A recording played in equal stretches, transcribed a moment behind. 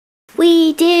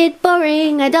We did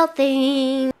boring adult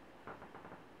things.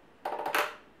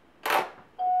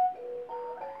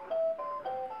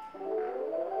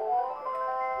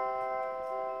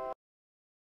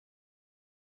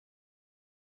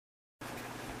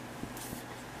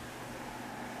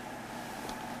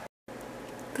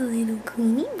 The little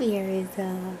Queenie Bear is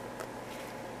up.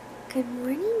 Good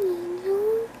morning,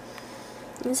 Angel.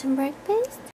 Want some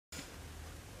breakfast?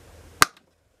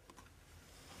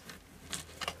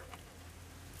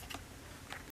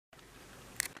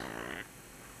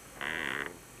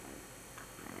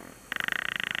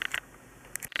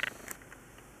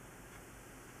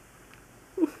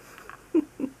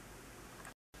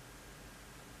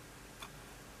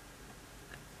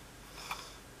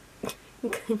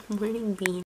 Good morning,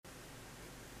 Bean.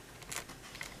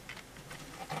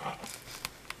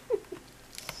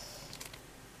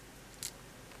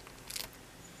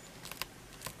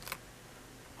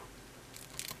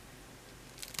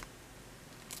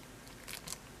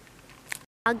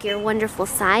 Your wonderful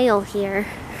style here.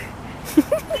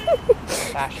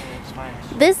 Fashion is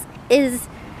finest. This is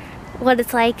what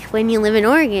it's like when you live in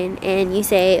Oregon and you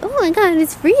say, oh my god,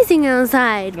 it's freezing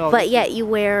outside, no, but yet you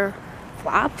wear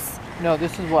flops. No,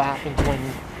 this is what happens when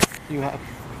you have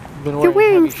been wearing You're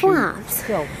wearing heavy flops. Shoes.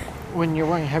 No, when you're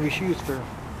wearing heavy shoes for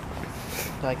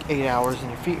like 8 hours and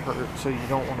your feet hurt, so you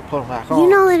don't want to put them back on. You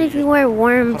know that if you wear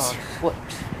warm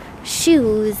slips,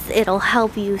 shoes, it'll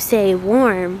help you stay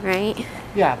warm, right?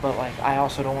 Yeah, but like I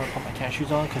also don't want to put my tennis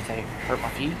shoes on because they hurt my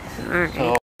feet. Alright.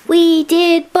 So. We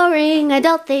did boring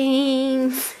adult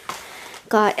things.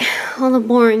 Got all the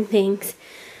boring things.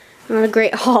 Not a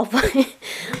great haul, but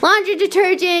laundry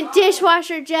detergent,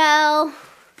 dishwasher gel.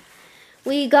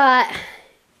 We got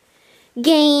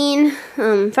Gain,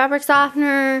 fabric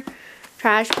softener,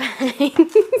 trash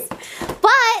bags.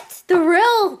 But the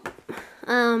real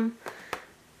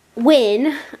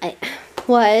win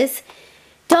was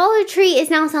Dollar Tree is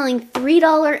now selling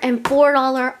 $3 and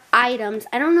 $4 items.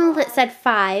 I don't know if it said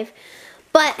 5,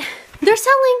 but they're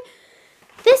selling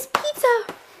this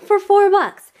pizza for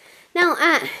 $4. Now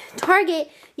at Target,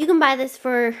 you can buy this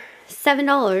for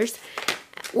 $7.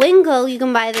 Wingo, you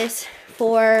can buy this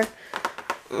for,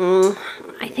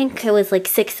 I think it was like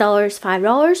 $6,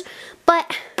 $5.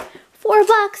 But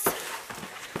 $4,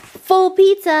 full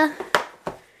pizza.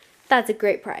 That's a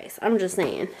great price. I'm just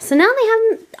saying. So now they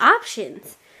have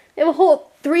options. They have a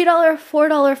whole $3, $4,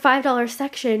 $5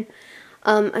 section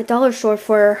at Dollar Store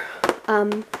for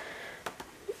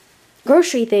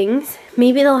grocery things.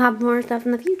 Maybe they'll have more stuff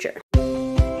in the future.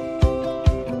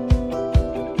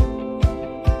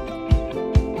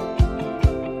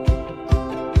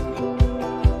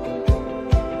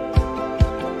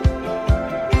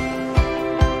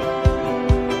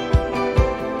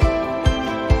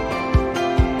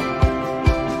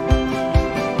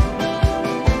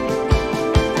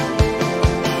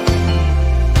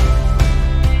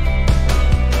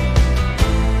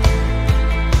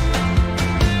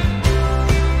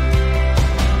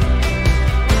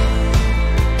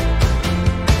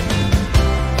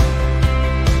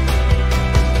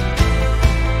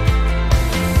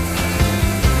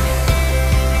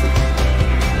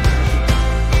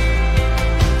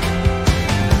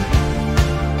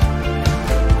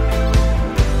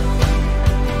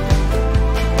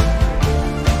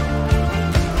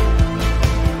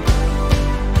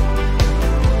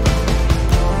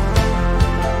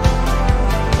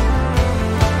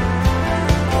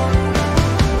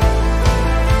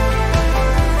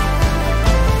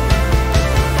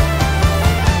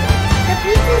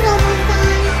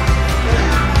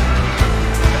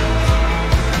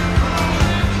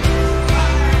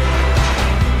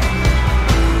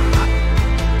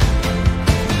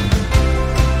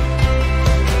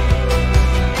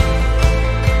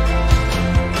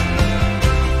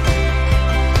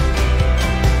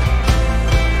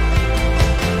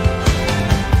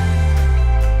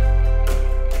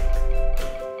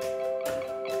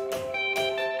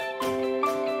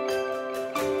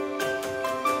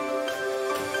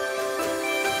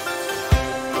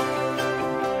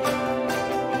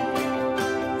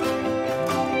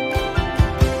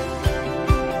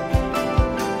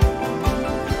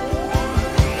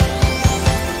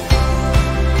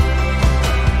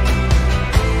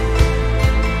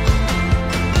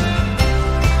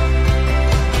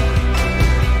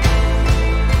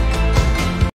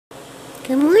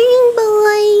 Good morning,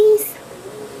 boys.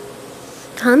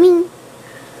 Coming.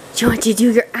 Do you want to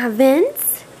do your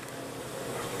events?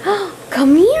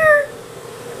 Come here.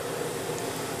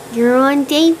 You're on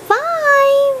day 5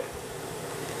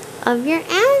 of your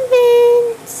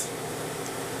advent.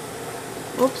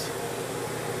 Oops.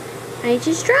 I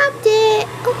just dropped it.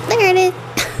 Oh, there it is.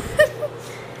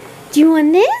 Do you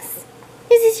want this?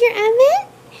 Is this your advent?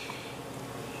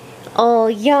 Oh,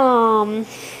 yum.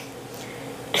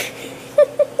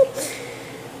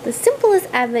 The simplest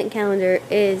advent calendar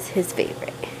is his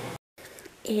favorite.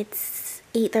 It's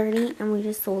 8:30 and we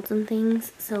just sold some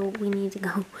things, so we need to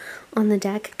go on the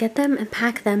deck, get them and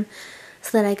pack them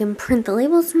so that I can print the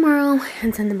labels tomorrow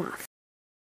and send them off.